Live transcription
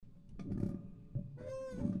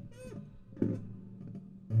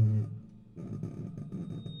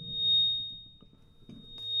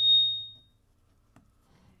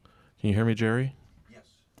Can you hear me, Jerry? Yes.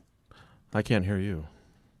 I can't hear you.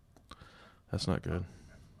 That's not good.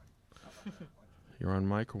 You're on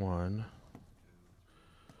mic 1.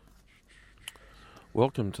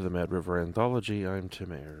 Welcome to the Mad River Anthology. I'm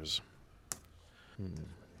Tim Ayers.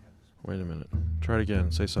 Wait a minute. Try it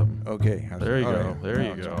again. Say something. Okay. There you go. Right. There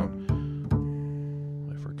you go.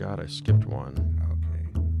 I forgot I skipped one.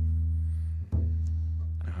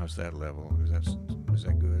 Okay. How's that level? Is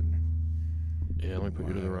that good? Yeah, let me put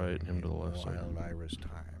you to the right, him to the left. Wild Iris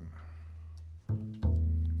time.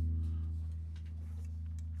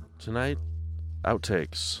 Tonight,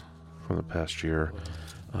 outtakes from the past year.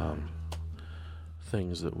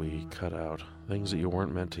 Things that we cut out. Things that you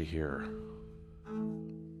weren't meant to hear.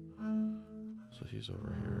 So he's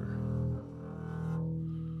over here.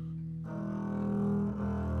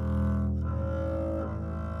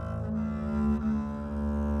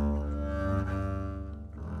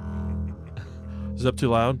 Is it up too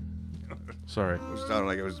loud? Sorry. It sounded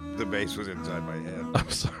like the bass was inside my head.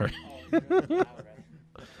 I'm sorry.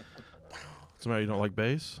 Somehow you don't like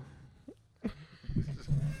bass?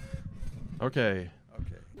 Okay.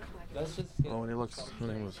 Let's just Oh, when he looks, his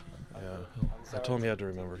name was, I told him he had to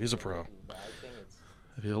remember. He's a pro.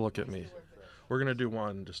 If he'll look at me. We're going to do one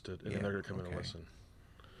and then they're going to come in and listen.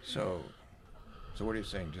 So what are you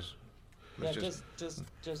saying? Just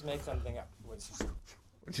make something up.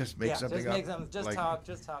 Just make something up. Just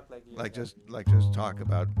talk like you. Just talk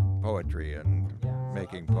about poetry and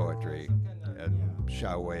making poetry, and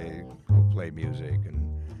Xiaowei will play music, and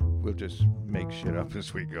we'll just make shit up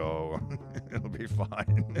as we go. It'll be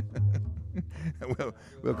fine.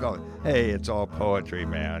 we'll call it, hey, it's all poetry,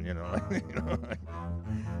 man.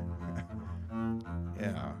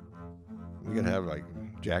 Yeah. We could have like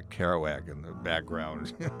Jack Kerouac in the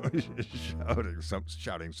background,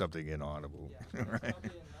 shouting something inaudible. Right?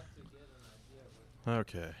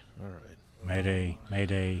 Okay, all right. Mayday,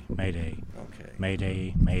 mayday, mayday. Okay.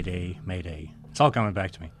 Mayday, mayday, mayday. It's all coming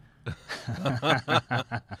back to me.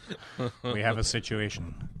 We have a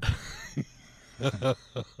situation.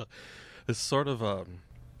 It's sort of a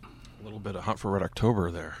little bit of Hunt for Red October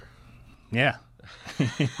there. Yeah.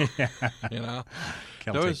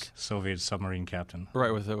 Celtic Soviet submarine captain.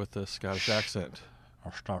 Right, with the Scottish accent.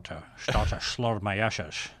 Or start to slur my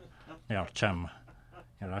ashes. There, Tim.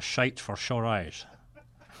 You're a sight for sore eyes.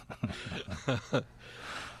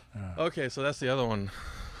 Okay, so that's the other one.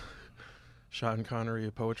 Sean Connery,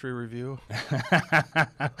 a poetry review.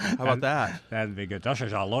 How about that? That'd be good. This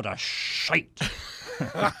is a load of shite.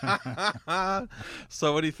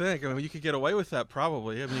 So what do you think? I mean, you could get away with that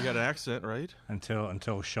probably. I mean, you got an accent, right?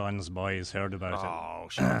 Until Sean's boys heard about it. Oh,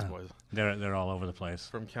 Sean's boys. They're all over the place.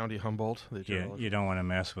 From County Humboldt. You don't want to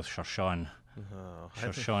mess with Sean.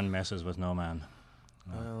 Sean messes with no man.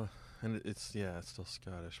 Well, and it's still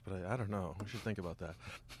Scottish, but I don't know. We should think about that.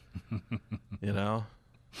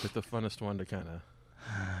 It's the funnest one to kind of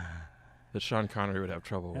that Sean Connery would have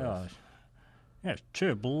trouble with. Yeah,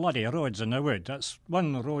 2 bloody roads in the wood. That's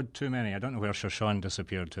 1 road too many. I don't know where Sir Sean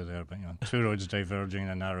disappeared to there, but 2 roads diverging in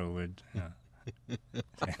a narrow wood.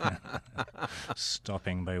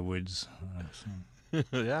 Stopping by woods.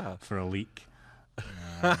 Yeah. For a leak.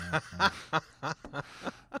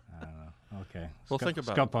 Okay. It's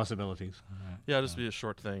got possibilities. Yeah, just be a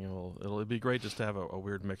short thing. It'll be great just to have a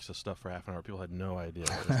weird mix of stuff for half an hour. People had no idea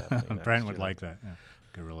what was happening. Brent would like that. Yeah.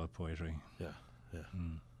 Guerrilla poetry. Yeah.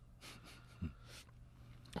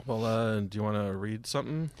 Well, do you want to read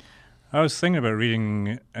something? I was thinking about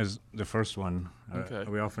reading as the first one. Okay.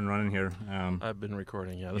 Are we off and running here? I've been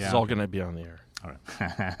recording, yeah. This is all going to be on the air. All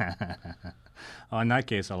right. In that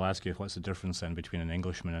case, I'll ask you what's the difference then between an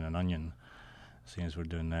Englishman and an onion, seeing as we're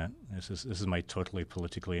doing that. This is my totally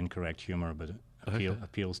politically incorrect humor, but it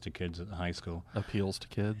appeals to kids at the high school. Appeals to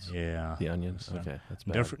kids? Yeah. The onions? So okay, that's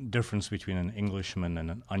bad. Difference between an Englishman and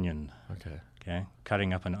an onion. Okay?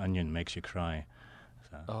 Cutting up an onion makes you cry.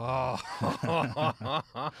 So. Oh.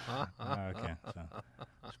 Okay, so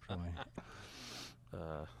it's probably...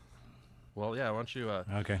 Well, yeah, why don't you...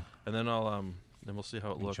 okay. And then then we'll see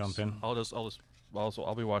how it looks. Jump in.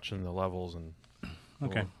 I'll be watching the levels and...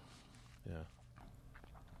 Okay. Yeah.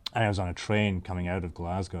 I was on a train coming out of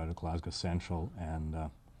Glasgow Central, and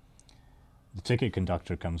the ticket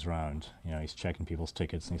conductor comes around. He's checking people's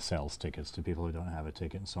tickets, and he sells tickets to people who don't have a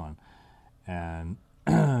ticket and so on. And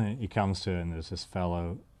he comes to, and there's this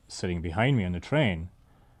fellow sitting behind me on the train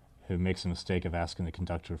who makes the mistake of asking the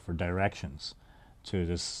conductor for directions to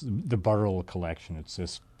the Burrell collection. It's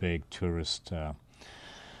this big tourist, I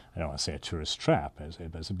don't want to say a tourist trap, but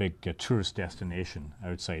it's a big tourist destination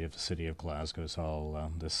outside of the city of Glasgow. It's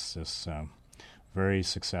all this very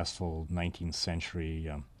successful 19th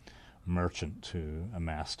century merchant who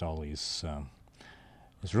amassed all these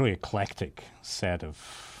this really eclectic set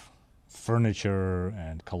of furniture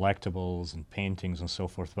and collectibles and paintings and so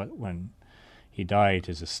forth. But when he died,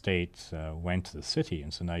 his estate went to the city,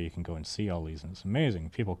 and so now you can go and see all these, and it's amazing.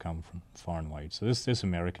 People come from far and wide. So this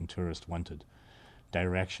American tourist wanted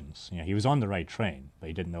directions. He was on the right train, but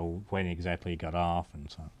he didn't know when exactly he got off, and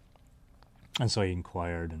so on. And so he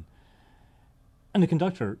inquired, and the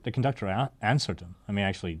conductor answered him. I mean,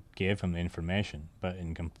 actually gave him the information, but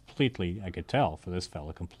in completely, I could tell for this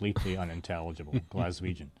fellow, completely unintelligible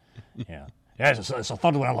Glaswegian. Yeah. Yes, it's a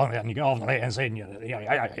third one along, and you get off on the right hand side, and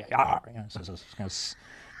it's this kind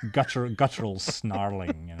of guttural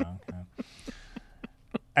snarling,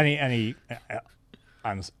 And he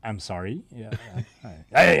I'm sorry. Yeah.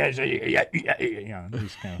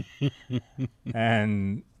 He's kind of,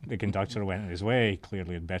 and the conductor went his way.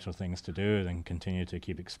 Clearly, had better things to do than continue to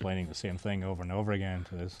keep explaining the same thing over and over again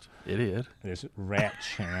to this idiot, this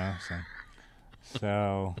wretch.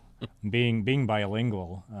 So being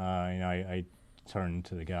bilingual, I turned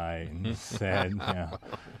to the guy and said,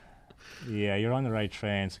 "Yeah, you're on the right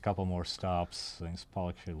train. It's a couple more stops. I think it's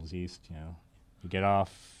Pollock Fields East. You get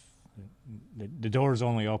off." The door's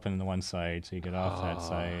only open on the one side, so you get off that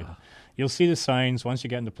side. You'll see the signs once you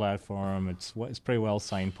get on the platform. It's pretty well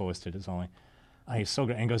signposted. It's only, he's so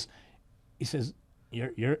good. And he says,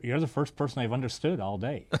 "You're the first person I've understood all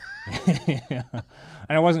day." And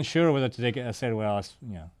I wasn't sure whether to take it. I said, "Well, I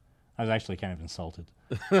was actually kind of insulted."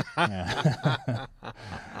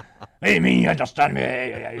 Hey, me, understand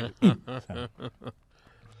me.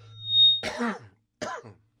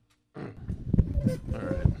 All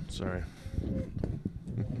right, sorry.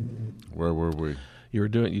 Where were we?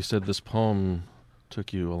 You said this poem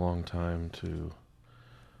took you a long time to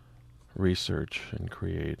research and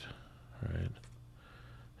create, right?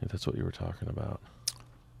 I think that's what you were talking about.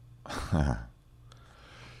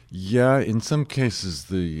 Yeah, in some cases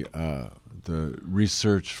the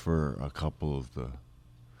research for a couple of the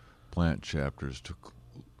plant chapters took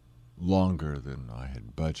longer than I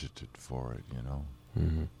had budgeted for it,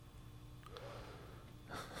 Mm-hmm.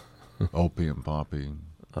 Opium poppy.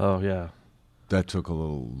 Oh, yeah. That took a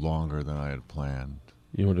little longer than I had planned.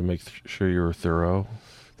 You wanted to make sure you were thorough?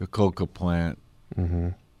 The coca plant, mm-hmm.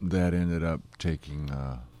 that ended up taking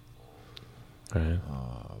right.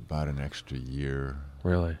 About an extra year.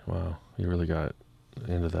 Really? Wow. You really got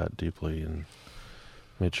into that deeply and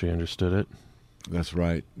made sure you understood it? That's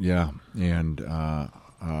right, yeah. And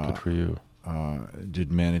good for you.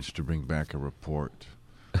 Did manage to bring back a report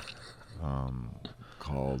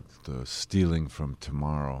called The Stealing from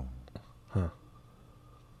Tomorrow. Huh.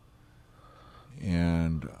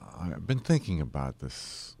 And I've been thinking about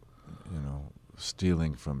this,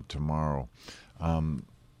 stealing from tomorrow.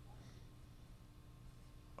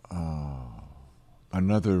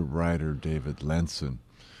 Another writer, David Lenson,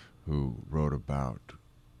 who wrote about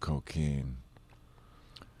cocaine,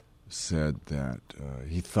 said that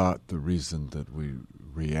he thought the reason that we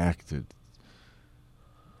reacted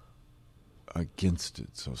against it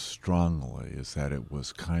so strongly is that it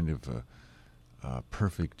was kind of a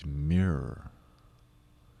perfect mirror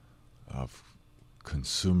of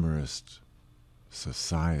consumerist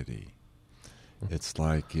society. It's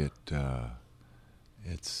like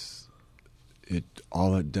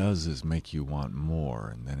all it does is make you want more,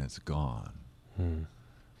 and then it's gone.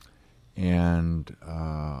 And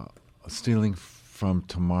stealing from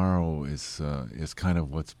tomorrow is kind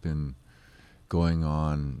of what's been going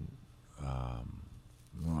on.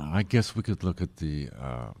 I guess we could look at the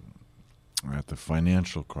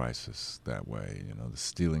financial crisis that way. The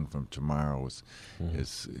stealing from tomorrow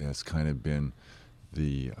has kind of been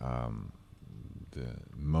the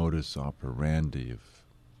modus operandi of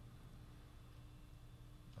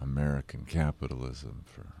American capitalism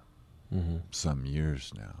for some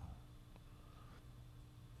years now.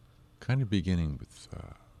 Kind of beginning with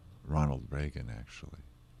Ronald Reagan, actually.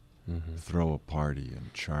 Throw a party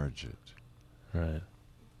and charge it. Right.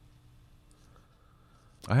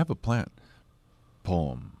 I have a plant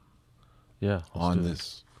poem on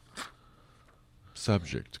this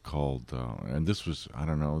subject called, and this was,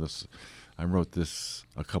 I wrote this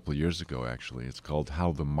a couple of years ago, actually. It's called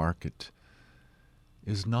How the Market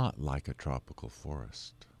is Not Like a Tropical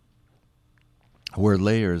Forest, where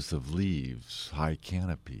layers of leaves, high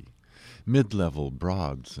canopy, mid-level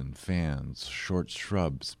broads and fans, short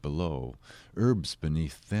shrubs below, herbs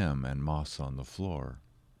beneath them, and moss on the floor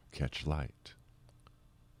catch light.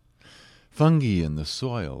 Fungi in the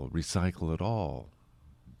soil recycle it all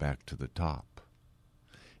back to the top.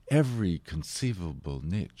 Every conceivable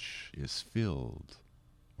niche is filled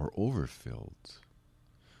or overfilled.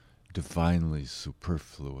 divinely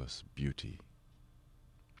superfluous beauty.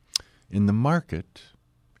 In the market,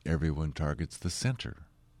 everyone targets the center.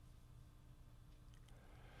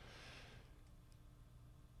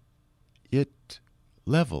 It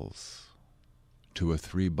levels to a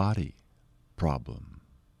three-body problem,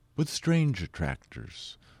 with strange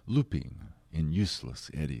attractors looping in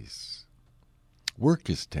useless eddies. Work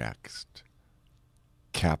is taxed,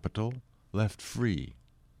 capital left free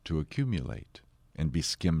to accumulate and be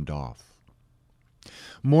skimmed off.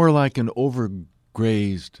 More like an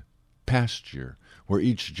overgrazed pasture where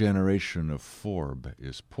each generation of forb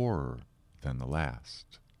is poorer than the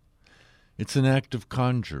last. It's an act of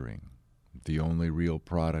conjuring. The only real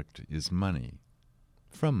product is money.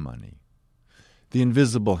 From money. The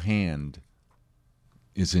invisible hand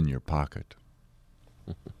is in your pocket.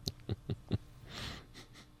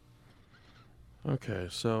 Okay,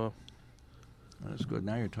 so That's good.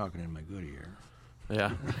 Now you're talking in my good ear.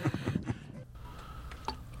 yeah.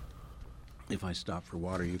 If I stop for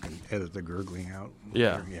water, you can edit the gurgling out.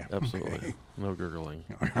 Yeah, Yeah. absolutely. Okay. No gurgling.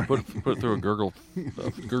 Put it through a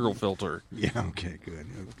gurgle filter. Yeah, okay, good.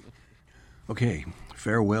 Okay,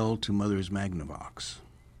 farewell to Mother's Magnavox.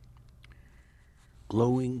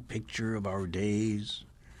 Glowing picture of our days,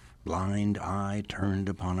 blind eye turned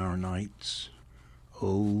upon our nights.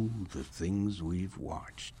 Oh, the things we've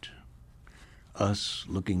watched. Us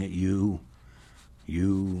looking at you,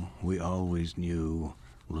 you we always knew,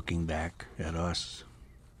 looking back at us.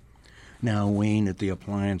 Now Wayne at the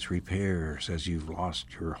appliance repair says you've lost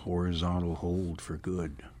your horizontal hold for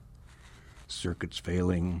good. Circuits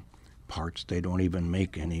failing, parts they don't even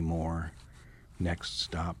make anymore. Next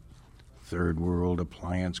stop, Third World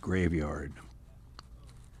Appliance Graveyard.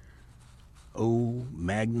 Oh,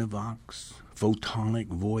 Magnavox, photonic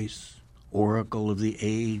voice, oracle of the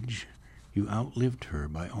age, you outlived her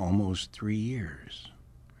by almost 3 years.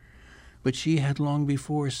 But she had long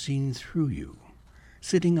before seen through you,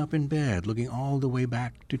 sitting up in bed, looking all the way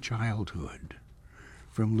back to childhood.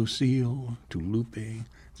 From Lucille to Lupe,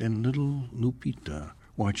 then little Lupita,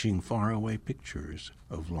 watching faraway pictures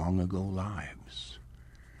of long-ago lives.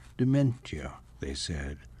 Dementia, they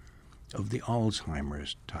said, of the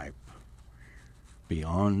Alzheimer's type.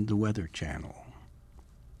 Beyond the Weather Channel.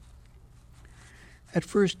 At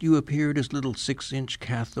first you appeared as little 6-inch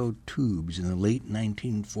cathode tubes in the late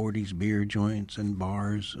 1940s beer joints and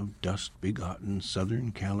bars of dust-begotten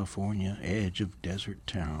Southern California edge of desert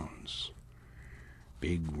towns.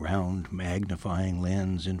 Big, round, magnifying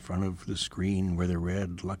lens in front of the screen where the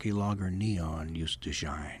red Lucky Logger neon used to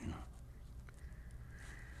shine.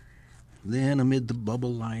 Then, amid the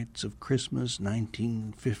bubble lights of Christmas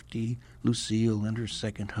 1950, Lucille and her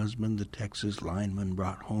second husband, the Texas lineman,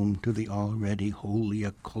 brought home to the already wholly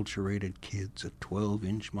acculturated kids a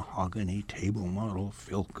 12-inch mahogany table model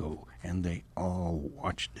Philco, and they all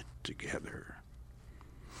watched it together.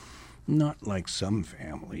 Not like some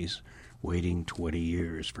families, waiting 20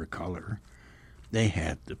 years for color. They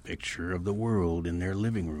had the picture of the world in their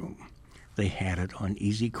living room. They had it on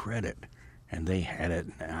easy credit. And they had it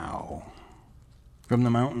now. From the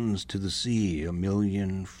mountains to the sea, a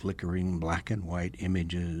million flickering black and white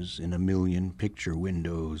images in a million picture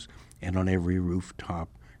windows, and on every rooftop,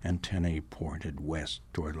 antennae pointed west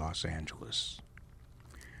toward Los Angeles.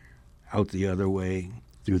 Out the other way,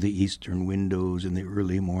 through the eastern windows in the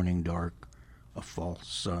early morning dark, a false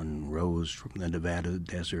sun rose from the Nevada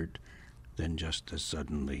desert, then just as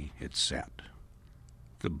suddenly it set.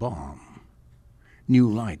 The bomb. New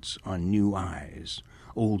lights on new eyes,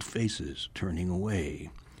 old faces turning away.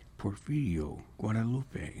 Porfirio,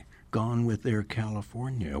 Guadalupe, gone with their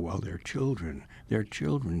California while their children, their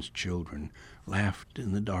children's children, laughed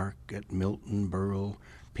in the dark at Milton Berle,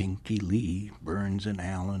 Pinky Lee, Burns and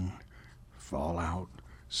Allen. Fallout,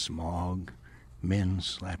 smog, men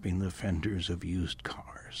slapping the fenders of used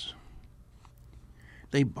cars.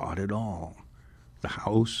 They bought it all. The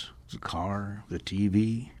house, the car, the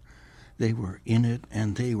TV. They were in it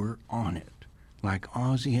and they were on it, like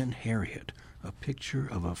Ozzie and Harriet, a picture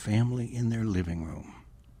of a family in their living room.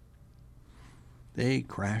 They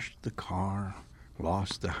crashed the car,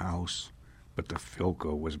 lost the house, but the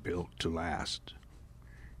Philco was built to last.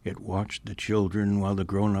 It watched the children while the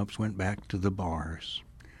grown-ups went back to the bars.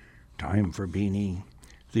 Time for Beanie,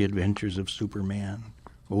 The Adventures of Superman,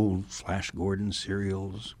 old Flash Gordon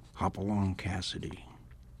serials, Hopalong Cassidy.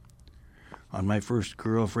 On my first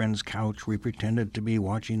girlfriend's couch, we pretended to be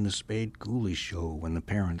watching the Spade Cooley show when the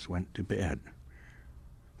parents went to bed.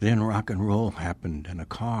 Then rock and roll happened, and a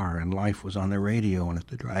car, and life was on the radio and at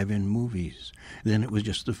the drive-in movies. Then it was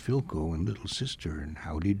just the Philco and Little Sister and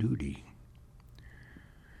Howdy Doody.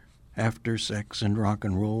 After sex and rock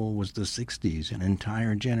and roll was the 60s, an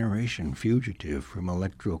entire generation fugitive from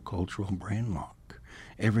electrocultural brain lock.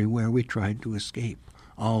 Everywhere we tried to escape,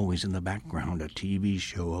 always in the background a TV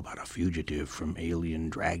show about a fugitive from alien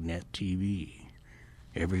dragnet TV.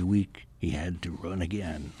 Every week he had to run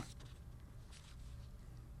again.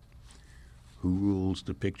 Who rules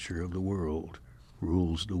the picture of the world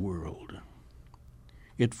rules the world.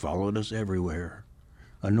 It followed us everywhere.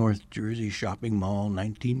 A North Jersey shopping mall,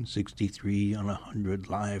 1963, on 100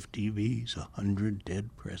 live TVs, 100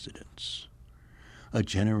 dead presidents. A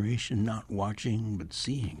generation not watching but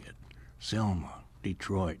seeing it. Selma,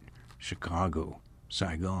 Detroit, Chicago,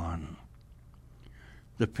 Saigon.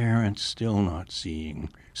 The parents still not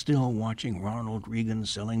seeing, still watching Ronald Reagan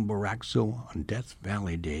selling Boraxo on Death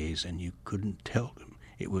Valley days, and you couldn't tell them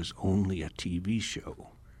it was only a TV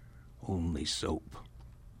show, only soap.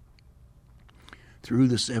 Through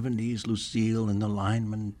the 70s, Lucille and the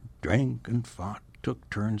lineman drank and fought, took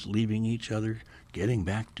turns leaving each other, getting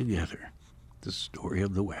back together. The story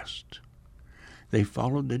of the West. They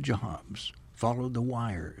followed the jobs, followed the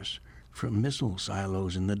wires, from missile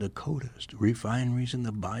silos in the Dakotas to refineries in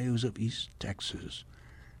the bayous of East Texas,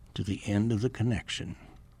 to the end of the connection.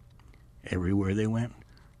 Everywhere they went,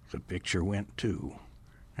 the picture went too,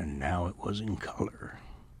 and now it was in color.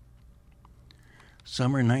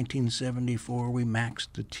 Summer 1974, we maxed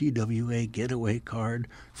the TWA getaway card,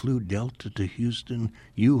 flew Delta to Houston,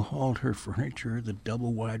 U-hauled her furniture, the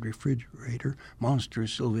double-wide refrigerator, monster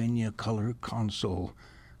Sylvania color console.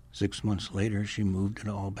 6 months later, she moved it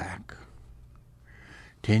all back.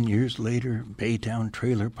 10 years later, Baytown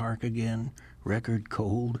trailer park again, record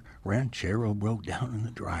cold, Ranchero broke down in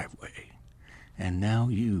the driveway. And now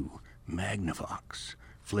you, Magnavox,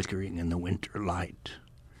 flickering in the winter light.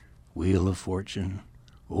 Wheel of Fortune,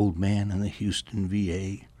 Old Man in the Houston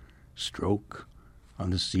VA, Stroke,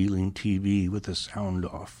 on the ceiling TV with the sound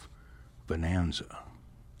off, Bonanza.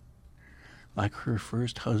 Like her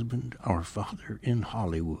first husband, our father in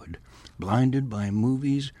Hollywood, blinded by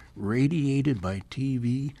movies, radiated by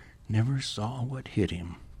TV, never saw what hit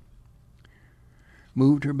him.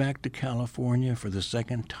 Moved her back to California for the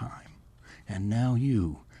second time, and now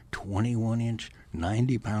you, 21-inch,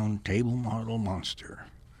 90-pound table model monster.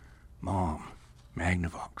 Mom,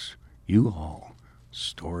 Magnavox, U-Haul,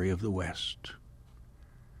 story of the West.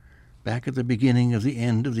 Back at the beginning of the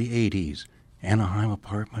end of the 80s, Anaheim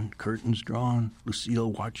apartment, curtains drawn,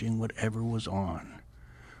 Lucille watching whatever was on.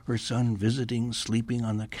 Her son visiting, sleeping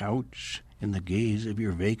on the couch, in the gaze of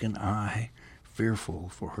your vacant eye, fearful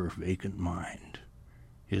for her vacant mind.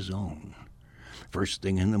 His own. First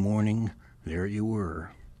thing in the morning, there you were,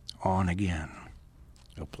 on again.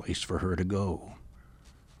 A place for her to go.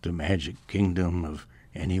 The magic kingdom of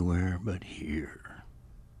anywhere but here.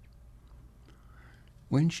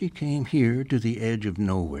 When she came here to the edge of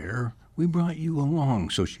nowhere, we brought you along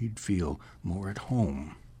so she'd feel more at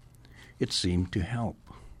home. It seemed to help.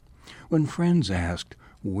 When friends asked,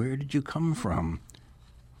 "Where did you come from?"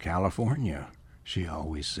 "California," she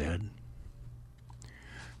always said.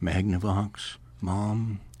 Magnavox,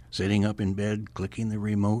 Mom, sitting up in bed, clicking the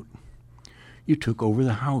remote. You took over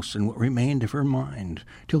the house and what remained of her mind,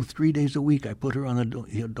 till 3 days a week I put her on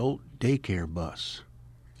the adult daycare bus.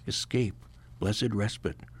 Escape, blessed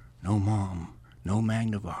respite, no Mom, no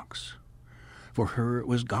Magnavox. For her it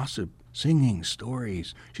was gossip, singing,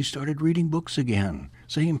 stories. She started reading books again,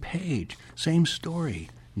 same page, same story,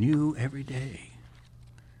 new every day.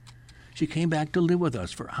 She came back to live with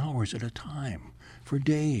us for hours at a time, for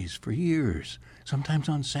days, for years. Sometimes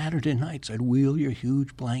on Saturday nights I'd wheel your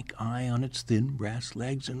huge blank eye on its thin brass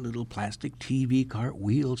legs and little plastic TV cart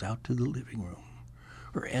wheels out to the living room.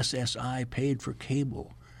 Her SSI paid for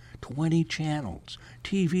cable, 20 channels,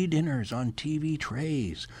 TV dinners on TV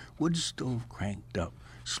trays, wood stove cranked up,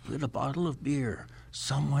 split a bottle of beer,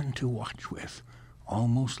 someone to watch with,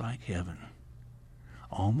 almost like heaven.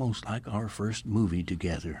 Almost like our first movie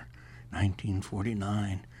together,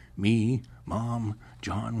 1949, me, Mom,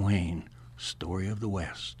 John Wayne, story of the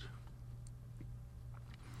West.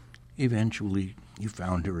 Eventually, you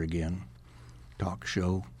found her again. Talk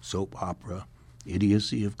show, soap opera,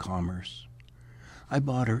 idiocy of commerce. I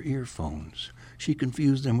bought her earphones. She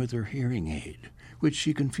confused them with her hearing aid, which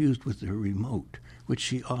she confused with her remote, which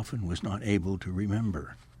she often was not able to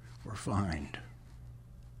remember or find.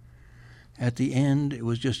 At the end, it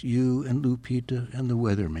was just you and Lupita and the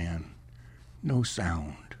weatherman. No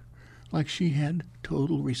sound, like she had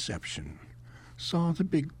total reception. Saw the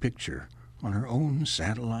big picture on her own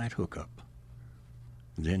satellite hookup.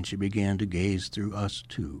 Then she began to gaze through us,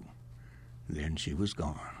 too. Then she was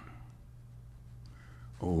gone.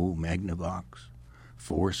 Oh, Magnavox,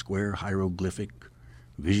 Four-square hieroglyphic,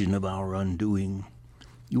 vision of our undoing.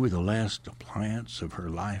 You were the last appliance of her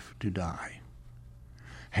life to die.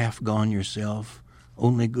 Half gone yourself,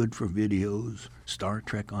 only good for videos, Star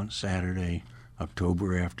Trek on Saturday,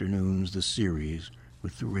 October afternoons, the series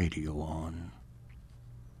with the radio on.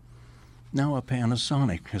 Now a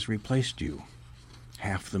Panasonic has replaced you.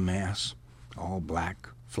 Half the mass, all black,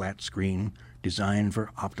 flat screen, designed for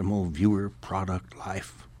optimal viewer product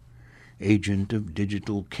life. Agent of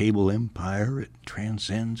digital cable empire, it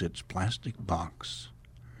transcends its plastic box.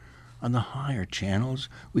 On the higher channels,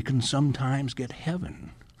 we can sometimes get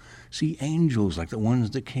heaven. See angels like the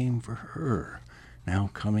ones that came for her,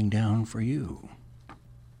 now coming down for you.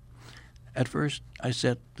 At first, I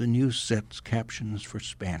set the news set's captions for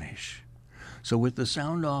Spanish, so with the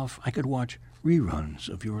sound off, I could watch reruns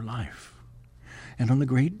of your life. And on the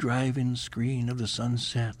great drive-in screen of the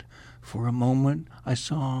sunset, for a moment I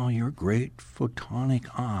saw your great photonic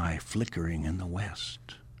eye flickering in the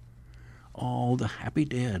west. All the happy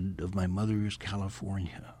dead of my mother's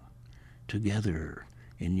California, together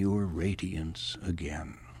in your radiance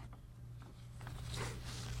again.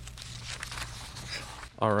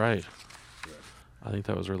 All right. I think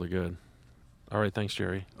that was really good. All right, thanks,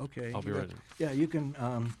 Jerry. Okay. I'll be ready. Yeah, you can.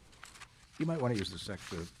 You might want to use the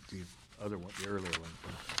other one, the earlier one.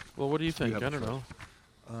 Well, what do you think? have I a don't know.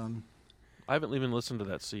 I haven't even listened to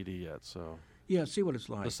that CD yet, so Yeah, see what it's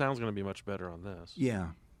like. the sound's going to be much better on this. Yeah.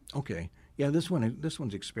 Okay. Yeah, this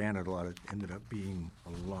one's expanded a lot. It ended up being a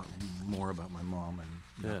lot more about my mom and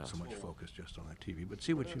not Yeah. so much focused just on that TV. But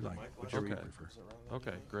see what you like, whichever you Okay. prefer.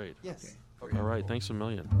 Okay, great. Yes. All right, thanks a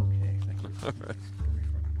million. Okay, thank you. All right.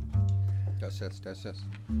 That's. You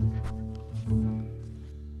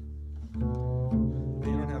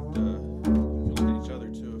don't have to look at each other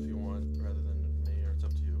too if you want, rather than me, or it's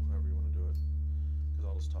up to you, however you want to do it. Because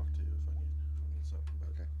I'll just talk to you if I need something. But,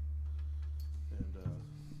 Okay. And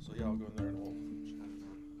so yeah, I'll go in there and we'll.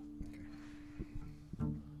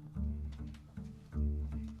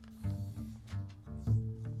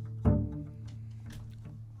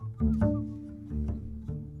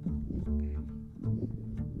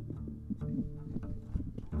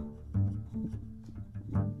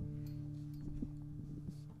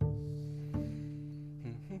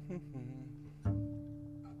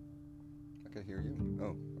 I can hear you.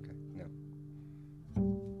 Oh, okay. No.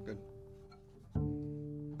 Good.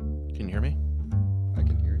 Can you hear me? I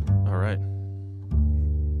can hear you. All right.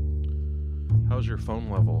 How's your phone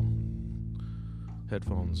level?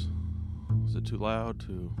 Headphones. Is it too loud?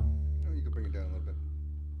 Too? No, you can bring it down a little bit.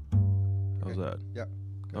 How's Okay. that? Yeah.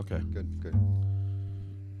 Good, Okay. Good.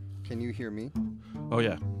 Can you hear me? Oh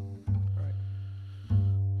yeah. All right.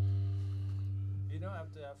 You don't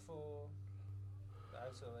have to have full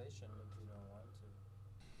isolation if you don't want to.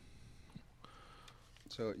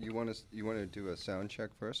 So you want to do a sound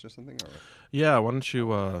check first or something, or Yeah. Why don't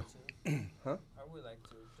you? huh? I would like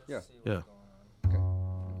to just Yeah. see what's Yeah. going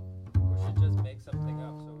on. We should just make something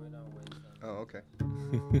up so we're not wasting. Oh, okay.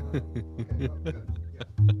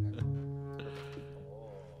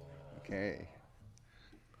 Okay.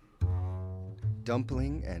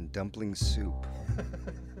 Dumpling and dumpling soup.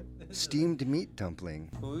 Steamed meat dumpling,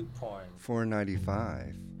 Food porn.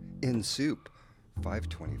 $4.95. In soup,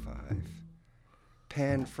 $5.25.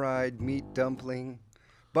 Pan-fried meat dumpling,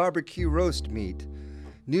 barbecue roast meat,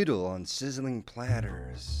 noodle on sizzling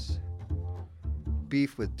platters.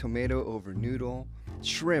 Beef with tomato over noodle,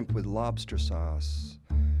 shrimp with lobster sauce,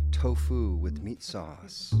 tofu with meat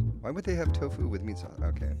sauce. Why would they have tofu with meat sauce?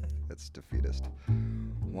 Okay, that's defeatist.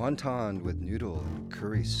 Wonton with noodle and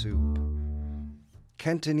curry soup.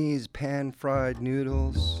 Cantonese pan-fried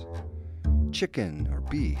noodles, chicken or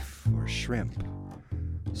beef or shrimp.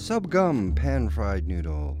 Subgum pan-fried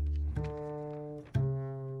noodle.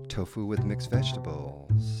 Tofu with mixed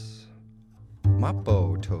vegetables.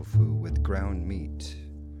 Mapo tofu with ground meat.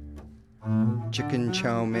 Chicken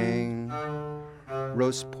chow mein.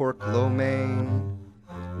 Roast pork lo mein.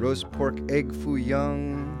 Roast pork egg foo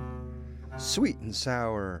young. Sweet and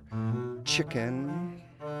sour chicken.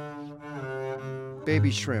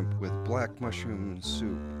 Baby shrimp with black mushroom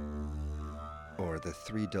soup. Or the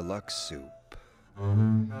 3 deluxe soup.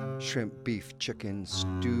 Shrimp, beef, chicken,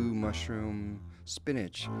 stew, mushroom,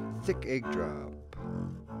 spinach, thick egg drop.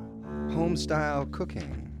 Home style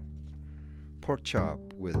cooking. Pork chop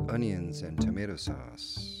with onions and tomato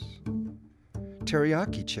sauce.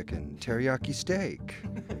 Teriyaki chicken, teriyaki steak.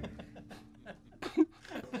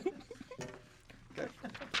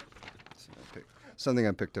 Okay. Something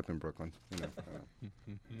I picked up in Brooklyn. You know.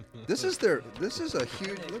 This is a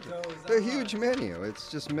huge, a huge menu. It's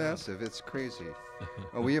just massive. It's crazy.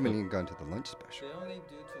 Oh, we haven't even gone to the lunch special. They only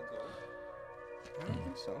do to go. I don't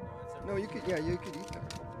think so. No, you could eat there.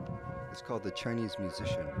 It's called the Chinese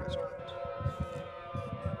Musician Restaurant.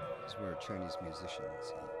 It's where Chinese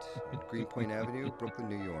musicians eat. At Greenpoint Avenue, Brooklyn,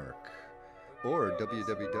 New York. Or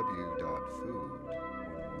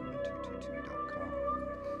www.food11222.com.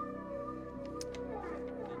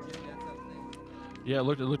 Yeah, it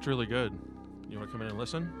looked really good. You want to come in and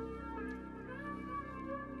listen?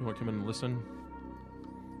 You want to come in and listen?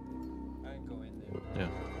 I can go in there. Yeah.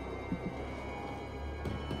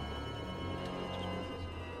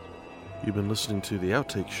 You've been listening to the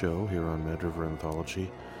Outtake Show here on Mad River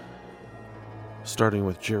Anthology. Starting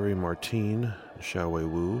with Jerry Martine, Xiaowei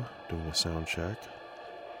Wu, doing a sound check.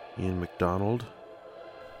 Ian McDonald,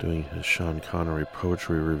 doing his Sean Connery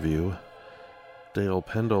poetry review. Dale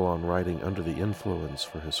Pendle on writing Under the Influence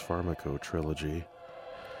for his Pharmaco trilogy.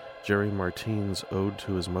 Jerry Martine's Ode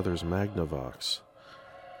to His Mother's Magnavox.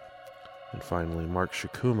 And finally, Mark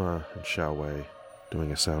Shikuma and Xiaowei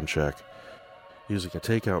doing a sound check, using a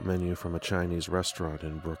takeout menu from a Chinese restaurant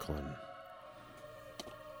in Brooklyn.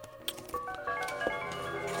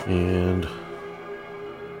 And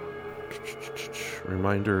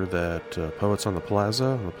reminder that Poets on the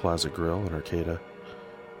Plaza Grill in Arcata,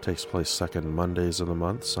 takes place second Mondays of the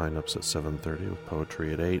month. Sign-ups at 7:30 with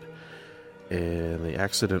poetry at 8. And the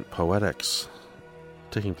Accident Poetics,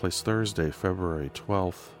 taking place Thursday, February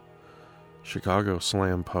 12th. Chicago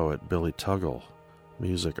slam poet Billy Tuggle,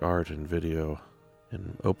 music, art, and video,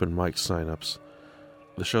 and open mic sign-ups.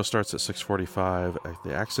 The show starts at 6:45 at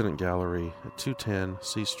the Accident Gallery at 210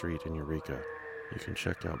 C Street in Eureka. You can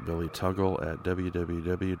check out Billy Tuggle at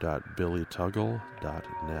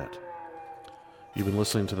www.billytuggle.net. You've been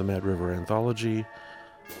listening to the Mad River Anthology.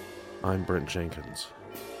 I'm Brent Jenkins.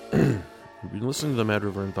 You've been listening to the Mad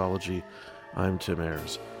River Anthology. I'm Tim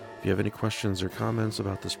Ayers. If you have any questions or comments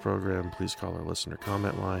about this program, please call our listener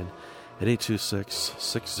comment line at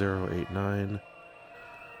 826-6089.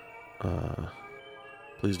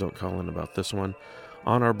 Please don't call in about this one.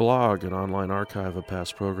 On our blog, an online archive of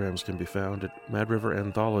past programs can be found at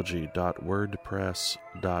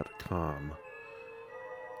madriveranthology.wordpress.com.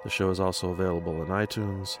 The show is also available on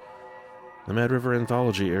iTunes. The Mad River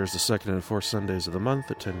Anthology airs the second and fourth Sundays of the month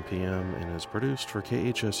at 10 p.m. and is produced for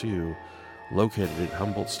KHSU, located at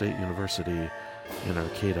Humboldt State University in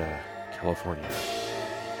Arcata, California.